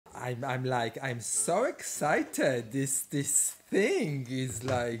I'm so excited. This thing is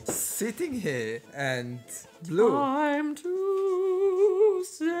like sitting here and blue. Time to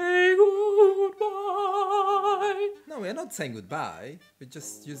say goodbye. No, we're not saying goodbye. We're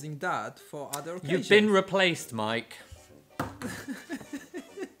just using that for other occasions. You've been replaced, Mike.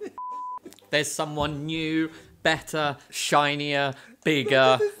 There's someone new, better, shinier,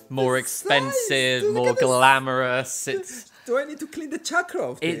 bigger, more expensive, more glamorous. Do I need to clean the chakra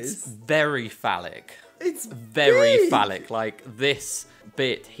of this? It's very phallic. It's very big. phallic. Like this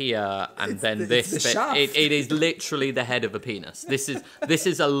bit here, and then this bit. shaft. It is literally the head of a penis. This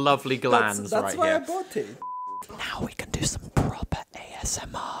is a lovely glands That's right why here. I bought it. Now we can do some proper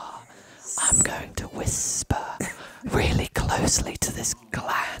ASMR. I'm going to whisper really closely to this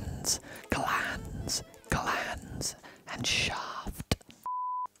glands, and shaft.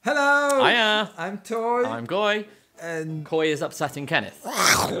 Hello. Hiya. I'm Toy. I'm Goy. And Coy is upsetting Kenneth.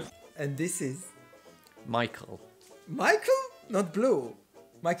 and this is Michael. Michael, not Blue.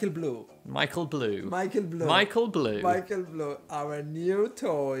 Michael Blue. Michael Blue. Michael Blue. Michael Blue. Michael Blue. Our new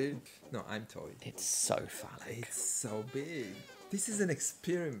toy. No, I'm Toy. It's so phallic. It's so big. This is an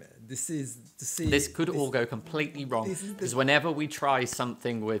experiment. This is to see. This could all go completely wrong because whenever we try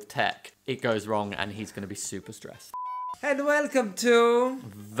something with tech, it goes wrong and he's going to be super stressed. And welcome to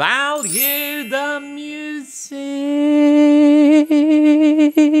Value the Music.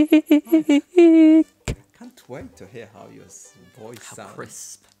 Can't wait to hear how your voice sounds.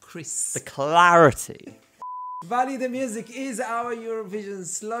 Crisp. Crisp. The clarity. Value the Music is our Eurovision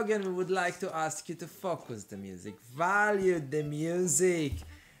slogan. We would like to ask you to focus the music, value the music,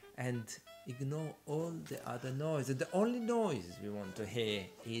 and ignore all the other noise. And the only noise we want to hear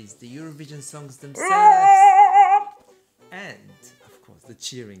is the Eurovision songs themselves. And, of course, the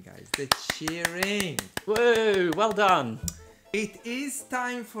cheering, guys. The cheering. Woo, well done. It is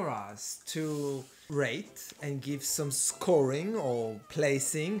time for us to rate and give some scoring or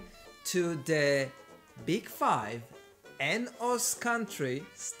placing to the Big Five and us country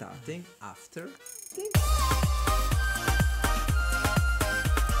starting after this.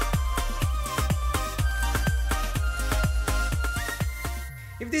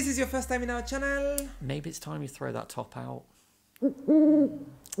 If this is your first time in our channel, Maybe it's time you throw that top out.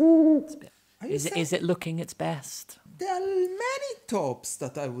 Is it looking its best? there are many tops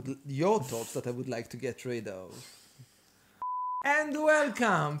that your tops that I would like to get rid of. And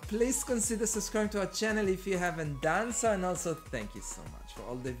welcome! Please consider subscribing to our channel if you haven't done so, and also thank you so much for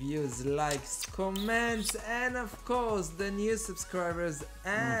all the views, likes, comments, and of course the new subscribers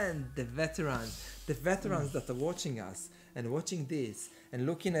and the veterans that are watching us and watching this and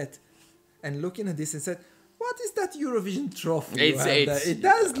looking at this and said, what is that Eurovision trophy? It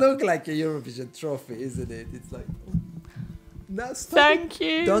does look like a Eurovision trophy, isn't it? It's like, no, stop. Thank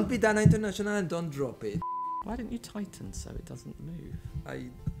you. Don't be Dana International and don't drop it. Why don't you tighten so it doesn't move? I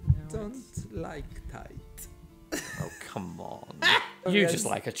don't like tight. Oh, come on. You just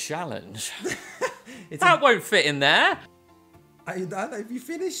like a challenge. It's That won't fit in there. Are you done? Have you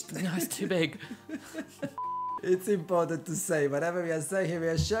finished? No, it's too big. It's important to say, whatever we are saying here, we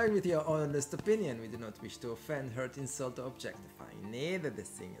are sharing with your honest opinion. We do not wish to offend, hurt, insult, or objectify neither the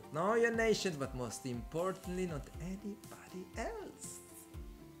singers nor your nation, but most importantly, not anybody else.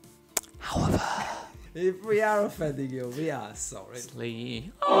 However, if we are offending you, we are sorry.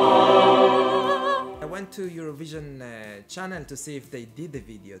 I went to Eurovision channel to see if they did a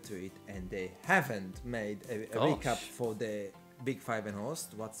video to it, and they haven't made a recap for the Big Five and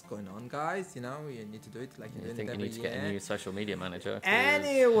host. What's going on, guys? You know, you need to do it like you do it every year. You need to get a new social media manager.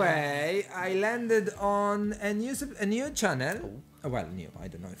 Anyway, I landed on a new channel. Well, new. I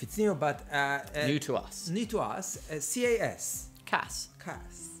don't know if it's new, but New to us. New to us. CAS. Cass.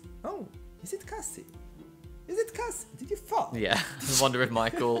 Oh, is it Cassie? Is it Cassie? Did you fall? Yeah. I wonder if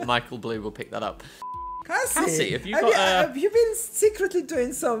Michael Blue will pick that up. Cassie, have you got have you been secretly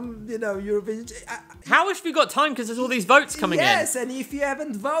doing some, Eurovision? How have we got time? Because there's all these votes coming in. Yes, and if you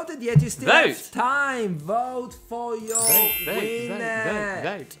haven't voted yet, you still have time. Vote for your winner.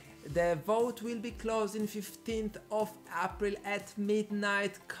 Vote. The vote will be closed on 15th of April at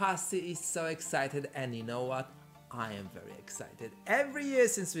midnight. Cassie is so excited, and you know what? I am very excited. Every year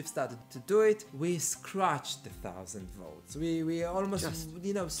since we've started to do it, we scratched the 1,000 votes. We almost,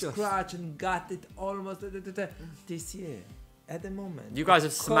 scratched and got it almost this year. At the moment, You guys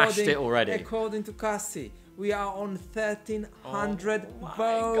have smashed it already. According to Cassie, we are on 1,300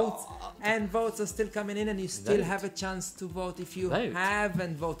 votes, and votes are still coming in, and you still have a chance to vote if you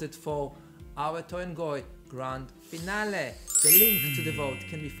haven't voted for our Toy and Goy Grand Finale. The link to the vote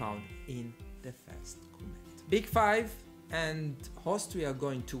can be found in the first comment. Big Five and host, we are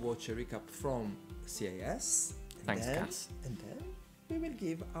going to watch a recap from CIS. Thanks, Cass. And then we will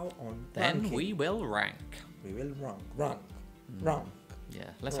give our own Then ranking. we will rank. We will rank. Yeah,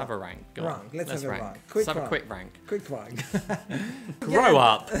 let's have a rank. Go Rank. on. Let's have a rank. Let's have a quick rank. Quick rank. Grow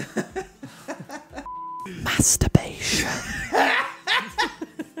up. Masturbation.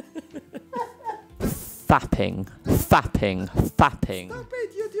 Fapping. Fapping. Fapping. Stop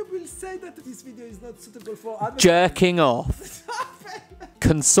it, YouTube will say that this video is not suitable for advertising. Jerking off. Stop it.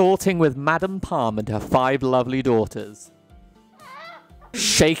 Consorting with Madame Palm and her 5 lovely daughters.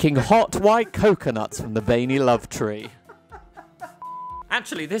 Shaking hot white coconuts from the veiny love tree.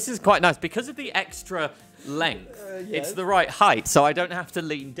 Actually, this is quite nice. Because of the extra length, yes. it's the right height, so I don't have to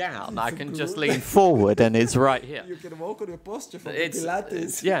lean down. I can just lean forward and it's right here. You can walk on your posture from It's,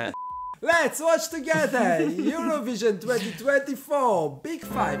 Pilates. yeah. Let's watch together Eurovision 2024 Big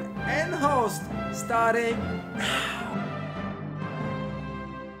Five and host starting now.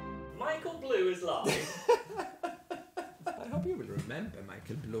 Michael Blue is live. I hope you will remember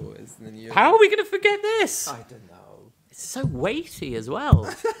Michael Blue as the new... How are we going to forget this? I don't know. It's so weighty as well.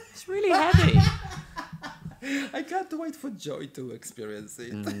 It's really heavy. I can't wait for Joy to experience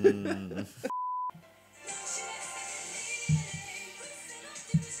it.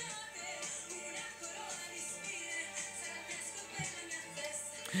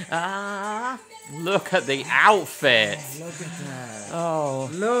 Ah, look at the outfit. Look at her. Oh.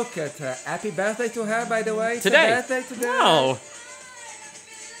 Look at her. Happy birthday to her, by the way. It's Today? her birthday today. Oh.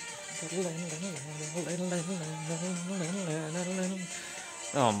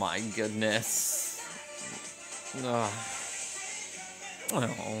 Oh my goodness. Oh.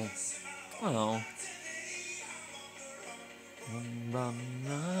 Oh. Oh.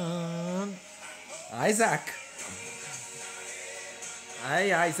 Isaac.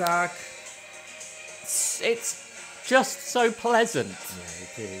 Hi, Isaac. It's just so pleasant. Yeah,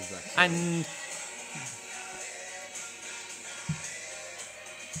 it is actually. And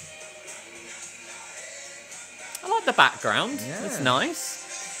I like the background. Yeah. It's nice.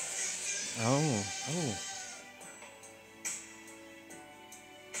 Oh.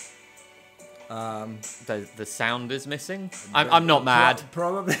 The sound is missing. I'm not mad.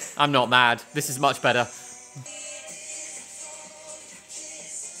 Probably. I'm not mad. This is much better.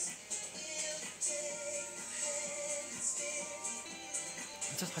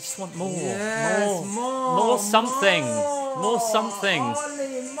 I just want more. Yes, More something. More something.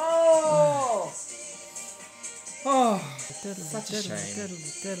 Only more. Oh, such a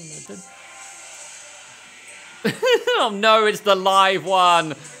shame. Oh no, it's the live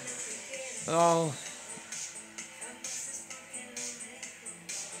one. Oh.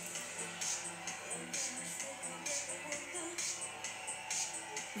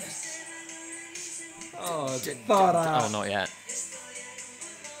 Oh, not yet.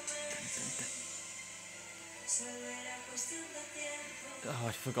 Oh,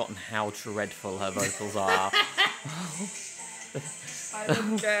 I'd forgotten how dreadful her vocals are. I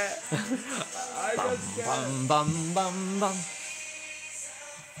don't care. I don't care. Bum bum bum bum.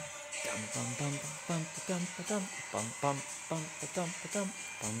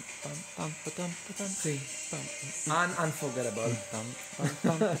 Unforgettable.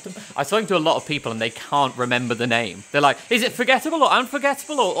 I was talking to a lot of people and they can't remember the name. They're like, is it forgettable or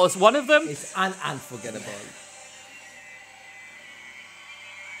unforgettable or is one of them? It's unforgettable.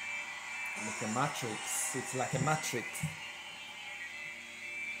 Like a matrix. It's like a matrix.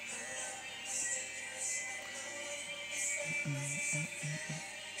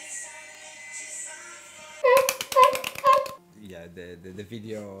 Yeah, the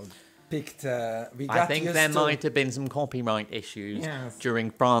video picked. I think there might have been some copyright issues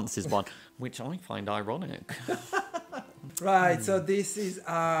during France's one, which I find ironic. Right, so this is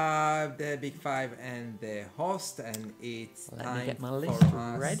the Big Five and the host, and it's time get my for list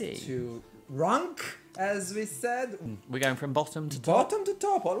us ready. to rank, as we said. We're going from bottom to top. Bottom to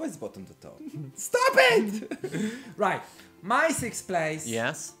top, always bottom to top. Stop it! Right, my sixth place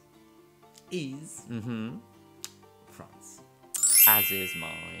Yes. is France. As is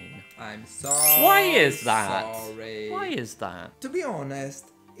mine. I'm sorry. Why is that? Sorry. Why is that? To be honest,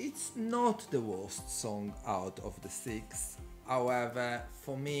 it's not the worst song out of the six. However,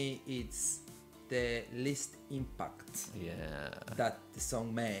 for me, it's the least impact that the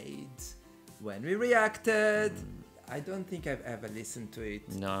song made. When we reacted, I don't think I've ever listened to it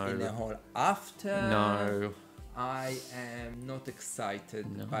in a whole after. No. I am not excited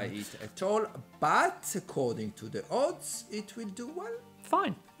by it at all, but according to the odds, it will do well.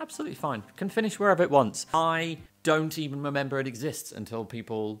 Fine, absolutely fine. Can finish wherever it wants. I don't even remember it exists until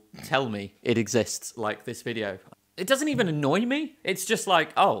people tell me it exists, like this video. It doesn't even annoy me. It's just like,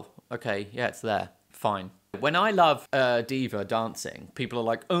 oh, okay, yeah, it's there. Fine. When I love diva dancing, people are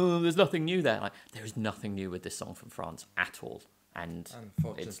like, oh, there's nothing new there. Like, there is nothing new with this song from France at all. And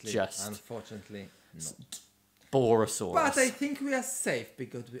it's just... Unfortunately, not. Borosaurus. But I think we are safe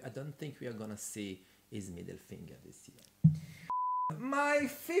because I don't think we are gonna see his middle finger this year. My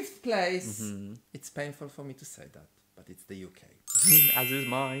fifth place, it's painful for me to say that, but it's the UK. As is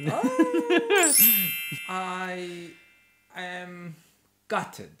mine. I am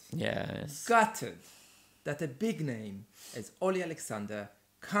gutted. Yes. Gutted that a big name as Oli Alexander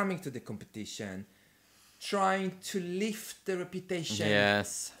coming to the competition, trying to lift the reputation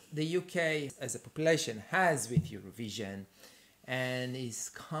the UK as a population has with Eurovision, and is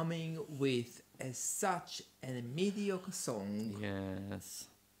coming with such a mediocre song. Yes.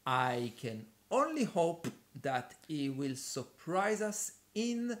 I can only hope that he will surprise us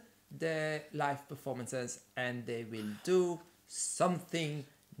in the live performances and they will do something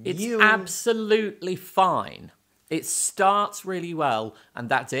new. It's absolutely fine. It starts really well and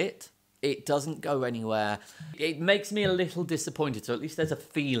that's it. It doesn't go anywhere. It makes me a little disappointed, so at least there's a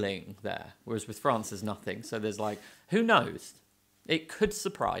feeling there. Whereas with France, there's nothing. So there's like, who knows? It could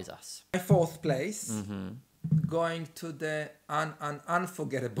surprise us. My fourth place, going to the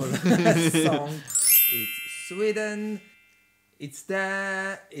unforgettable song. It's Sweden. It's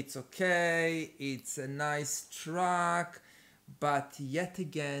there. It's okay. It's a nice track. But yet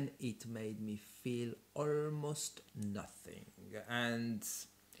again, it made me feel almost nothing. And...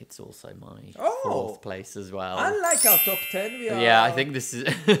 it's also my fourth place as well. Unlike our top 10, we are... yeah, I think this is...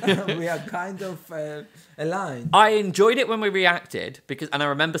 we are kind of aligned. I enjoyed it when we reacted, and I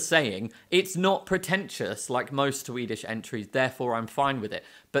remember saying, it's not pretentious like most Swedish entries, therefore I'm fine with it.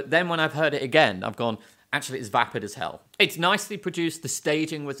 But then when I've heard it again, I've gone, actually, it's vapid as hell. It's nicely produced, the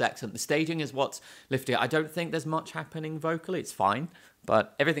staging was excellent. The staging is what's lifting it. I don't think there's much happening vocally, it's fine.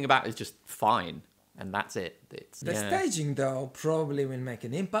 But everything about it is just fine. And that's it. The staging, though, probably will make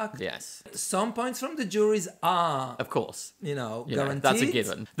an impact. Yes. Some points from the juries are... of course. Guaranteed. That's a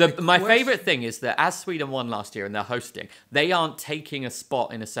given. My favourite thing is that as Sweden won last year and they're hosting, they aren't taking a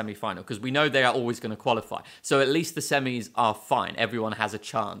spot in a semi-final because we know they are always going to qualify. So at least the semis are fine. Everyone has a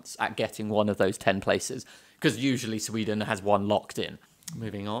chance at getting one of those 10 places because usually Sweden has one locked in.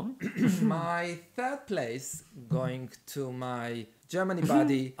 Moving on. My third place, going to my Germany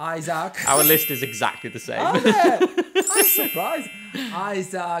buddy, Isaac. Our list is exactly the same. Oh, yeah. I'm surprised.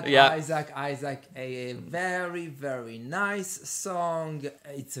 Isaac, a very, very nice song.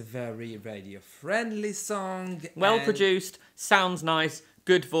 It's a very radio-friendly song. Well produced, sounds nice,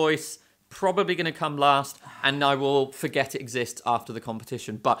 good voice, probably going to come last, and I will forget it exists after the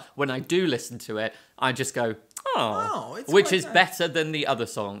competition. But when I do listen to it, I just go, which is better than the other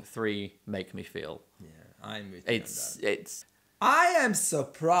song, 3 Make Me Feel. Yeah, I'm with you on that. I am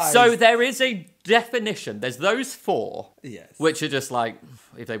surprised. So there is a definition. There's those 4, yes, which are just like,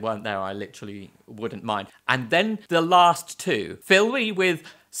 if they weren't there, I literally wouldn't mind. And then the last 2 fill me with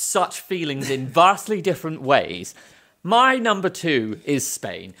such feelings in vastly different ways. My number 2 is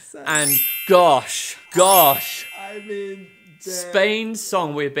Spain. And gosh. I mean... Spain's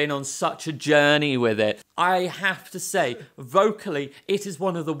song, we've been on such a journey with it. I have to say, vocally, it is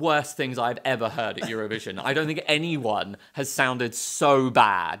one of the worst things I've ever heard at Eurovision. I don't think anyone has sounded so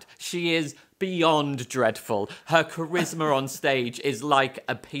bad. She is beyond dreadful. Her charisma on stage is like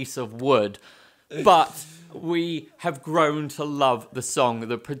a piece of wood. But we have grown to love the song.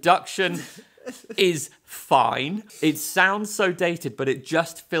 The production is fine. It sounds so dated, but it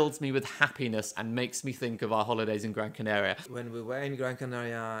just fills me with happiness and makes me think of our holidays in Gran Canaria. When we were in Gran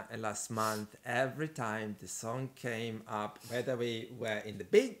Canaria last month, every time the song came up, whether we were in the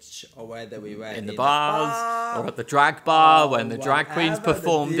beach or whether we were in the bars or at the drag bar when the drag queens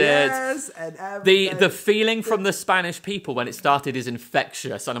performed the feeling from the Spanish people when it started is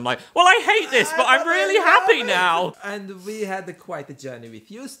infectious, and I'm like, well, I hate this, but I'm really happy now. And we had quite a journey with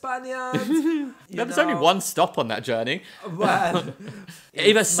you, Spaniards. There was only one stop on that journey. Well,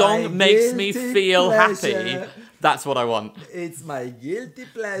 if a song makes me feel happy, that's what I want. It's my guilty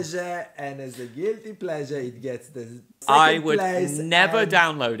pleasure, and as a guilty pleasure, it gets the I would never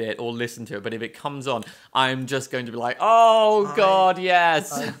download it or listen to it, but if it comes on, I'm just going to be like, oh God,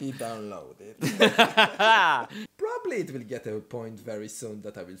 yes. I'll be downloaded. Probably it will get a point very soon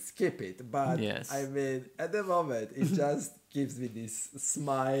that I will skip it, but yes. I mean, at the moment, it just gives me this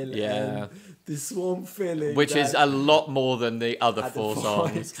smile and this warm feeling. Which is a lot more than the other 4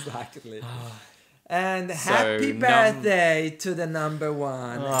 songs. Exactly. And happy birthday to the number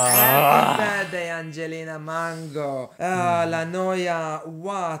one. Happy birthday, Angelina Mango. La Noia,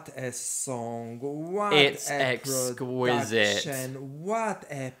 what a song. What it's a exquisite. production. What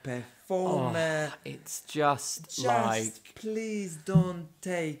a performer. It's just like... Please don't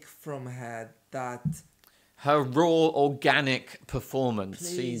take from her that... Her raw, organic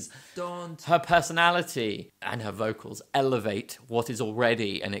performance. Her personality and her vocals elevate what is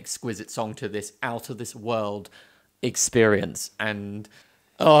already an exquisite song to this out-of-this-world experience. And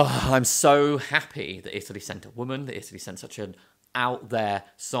I'm so happy that Italy sent a woman, that Italy sent such an out-there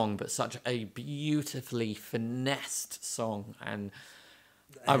song, but such a beautifully finessed song. And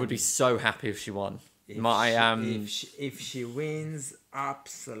I would be so happy if she won. If she wins,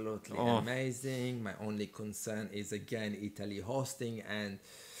 absolutely amazing. My only concern is again Italy hosting, and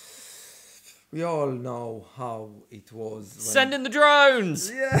we all know how it was. Send in the drones!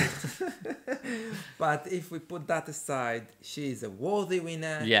 Yeah. But if we put that aside, she is a worthy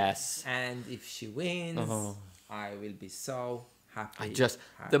winner. Yes. And if she wins, I will be so happy.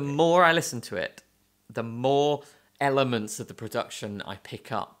 The more I listen to it, the more elements of the production I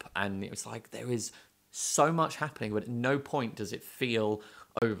pick up, and it was like there is so much happening, but at no point does it feel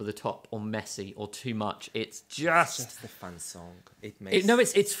over the top or messy or too much. It's just a fun song.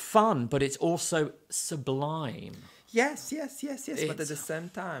 It's fun, but it's also sublime. Yes. But at the same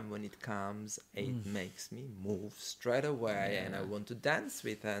time, when it comes, it makes me move straight away, and I want to dance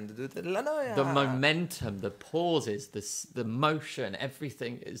with her and do the La Noia. The momentum, the pauses, the motion,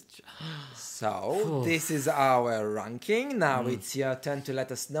 everything is... So, this is our ranking. Now it's your turn to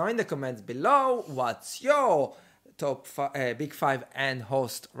let us know in the comments below what's your top Big Five and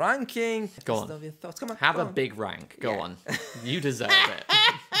host ranking. Go on. Your thoughts. Come on. Have a big rank. Go on. You deserve it.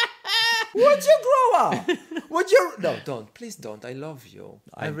 Would you grow up? Would you? No, don't. Please don't. I love you.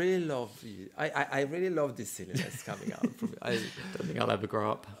 I really love you. I really love this silliness coming out from you. I don't think I'll ever grow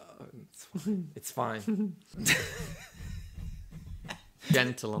up. It's fine.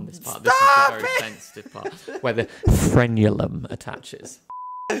 Gentle on this part. This is the very sensitive part where the frenulum attaches.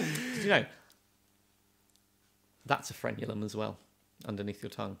 Did you know? That's a frenulum as well, underneath your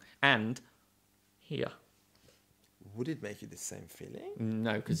tongue. And here. Would it make you the same feeling?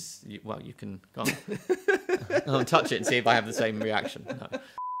 No, because, you can... Go on. I'll touch it and see if I have the same reaction. No.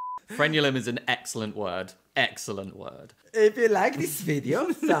 Frenulum is an excellent word. Excellent word. If you like this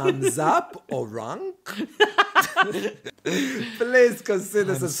video, thumbs up or rank. Please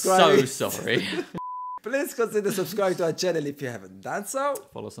consider subscribing. I'm so sorry. Please consider subscribing to our channel if you haven't done so.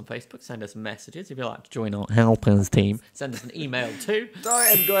 Follow us on Facebook. Send us messages. If you'd like to join our helpers team, send us an email too.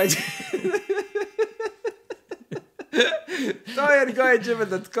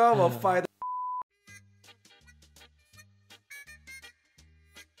 Toy@gmail.com or find